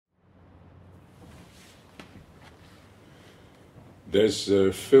There's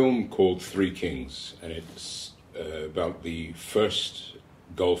a film called Three Kings, and it's about the first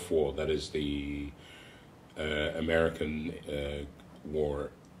Gulf War, that is the American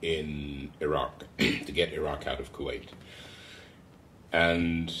war in Iraq, to get Iraq out of Kuwait.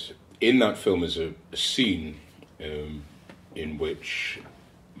 And in that film is a scene in which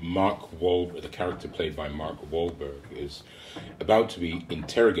the character played by Mark Wahlberg, is about to be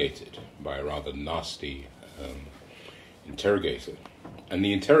interrogated by a rather nasty interrogator. And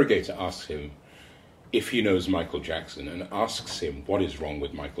the interrogator asks him if he knows Michael Jackson, and asks him what is wrong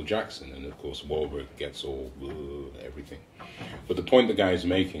with Michael Jackson. And of course Wahlberg gets all everything. But the point the guy is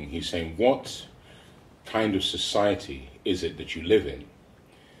making, he's saying, what kind of society is it that you live in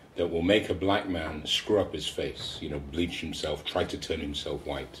that will make a black man screw up his face, bleach himself, try to turn himself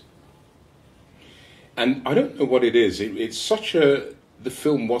white? And I don't know what it is. It's such a... The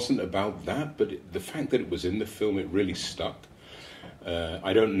film wasn't about that, but the fact that it was in the film, it really stuck.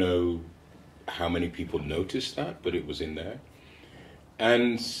 I don't know how many people noticed that, but it was in there.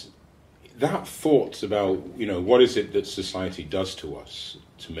 And that thought about, what is it that society does to us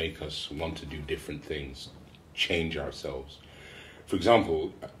to make us want to do different things, change ourselves. For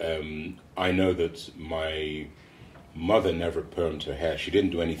example, I know that my mother never permed her hair. She didn't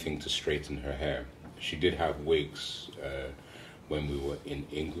do anything to straighten her hair. She did have wigs when we were in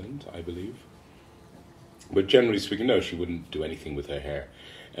England, I believe. But generally speaking, no, she wouldn't do anything with her hair.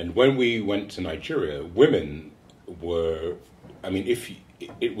 And when we went to Nigeria, women were, if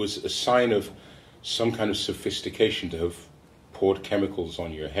it was a sign of some kind of sophistication to have poured chemicals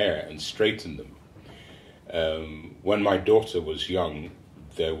on your hair and straightened them. When my daughter was young,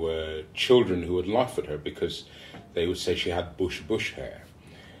 there were children who would laugh at her because they would say she had bush hair.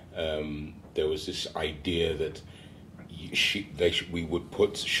 There was this idea that we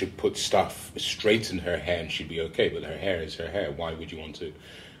should put stuff, straighten her hair and she'd be okay, but her hair is her hair. Why would you want to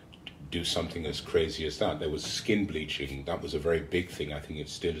do something as crazy as that? There was skin bleaching. That was a very big thing. I think it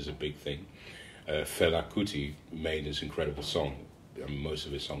still is a big thing. Fela Kuti made this incredible song. Most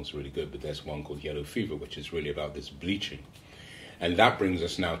of his songs are really good, but there's one called Yellow Fever, which is really about this bleaching. And that brings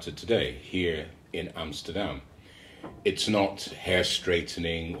us now to today, here in Amsterdam. It's not hair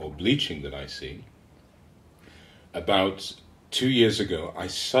straightening or bleaching that I see. About 2 years ago, I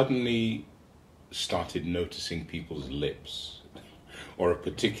suddenly started noticing people's lips, or a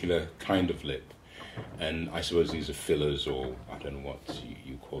particular kind of lip. And I suppose these are fillers, or I don't know what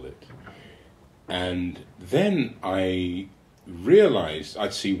you call it. And then I realized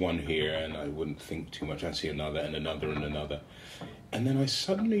I'd see one here and I wouldn't think too much. I'd see another and another and another. And then I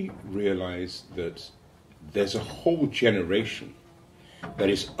suddenly realized that there's a whole generation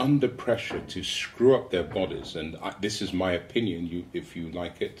that is under pressure to screw up their bodies. And this is my opinion. If you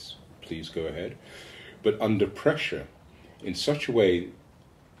like it, please go ahead. But under pressure in such a way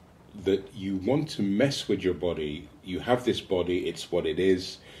that you want to mess with your body. You have this body, it's what it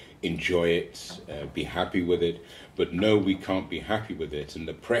is. Enjoy it, be happy with it, but no, we can't be happy with it, and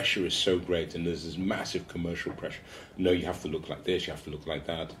the pressure is so great, and there's this massive commercial pressure. No, you have to look like this, you have to look like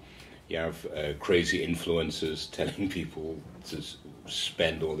that. You have crazy influencers telling people to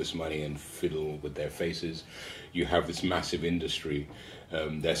spend all this money and fiddle with their faces. You have this massive industry.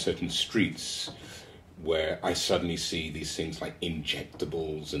 There are certain streets where I suddenly see these things like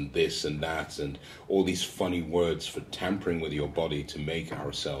injectables and this and that and all these funny words for tampering with your body to make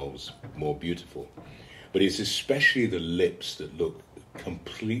ourselves more beautiful. But it's especially the lips that look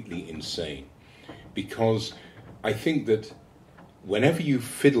completely insane, because I think that whenever you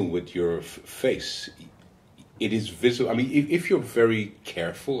fiddle with your face, it is visible. If you're very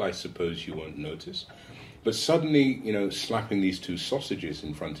careful, I suppose you won't notice. But suddenly, slapping these two sausages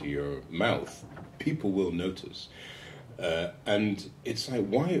in front of your mouth, people will notice. And it's like,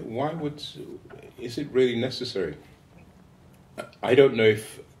 is it really necessary? I just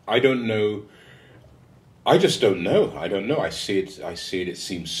don't know. I see it, it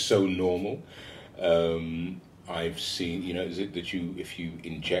seems so normal. I've seen, is it that if you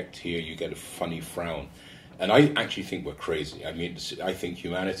inject here, you get a funny frown. And I actually think we're crazy. I think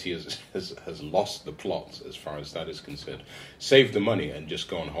humanity has lost the plot as far as that is concerned. Save the money and just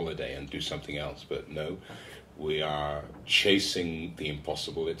go on holiday and do something else. But no, we are chasing the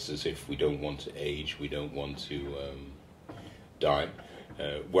impossible. It's as if we don't want to age. We don't want to die.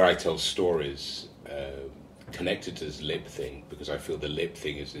 Where I tell stories connected to this lip thing, because I feel the lip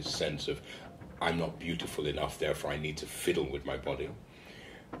thing is this sense of I'm not beautiful enough, therefore I need to fiddle with my body.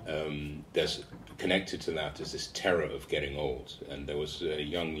 There's connected to that is this terror of getting old. And there was a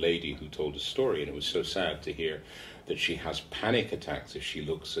young lady who told a story, and it was so sad to hear that she has panic attacks if she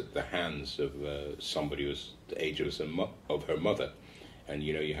looks at the hands of somebody who's the age of her mother. And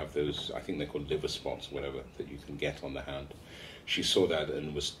you know, you have those, I think they're called liver spots or whatever, that you can get on the hand. She saw that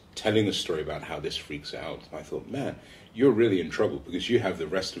and was telling a story about how this freaks out. I thought, man, you're really in trouble because you have the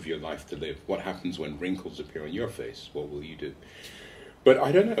rest of your life to live. What happens when wrinkles appear on your face? What will you do? But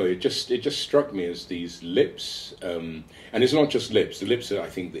I don't know, it just struck me as these lips, and it's not just lips. The lips are, I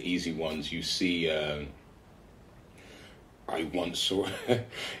think, the easy ones. You see, I once saw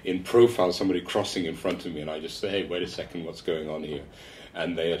in profile somebody crossing in front of me, and I just say, hey, wait a second, what's going on here?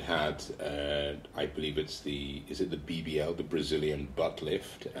 And they had, I believe is it the BBL, the Brazilian butt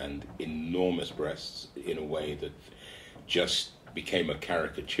lift, and enormous breasts in a way that just became a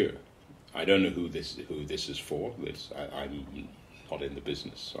caricature. I don't know who this is for. I'm not in the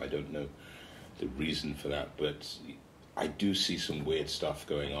business, so I don't know the reason for that. But I do see some weird stuff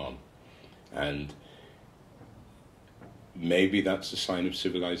going on, and maybe that's a sign of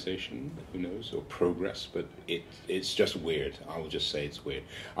civilization, who knows, or progress, but it's just weird. I will just say it's weird.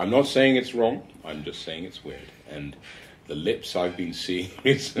 I'm not saying it's wrong, I'm just saying it's weird. And the lips I've been seeing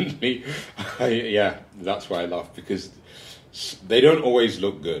recently, yeah, that's why I laugh, because they don't always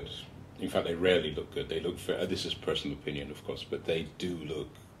look good. In fact, they rarely look good. They look, this is personal opinion, of course, but they do look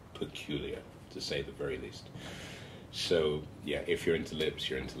peculiar, to say the very least. So, yeah, if you're into lips,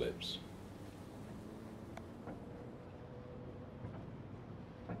 you're into lips.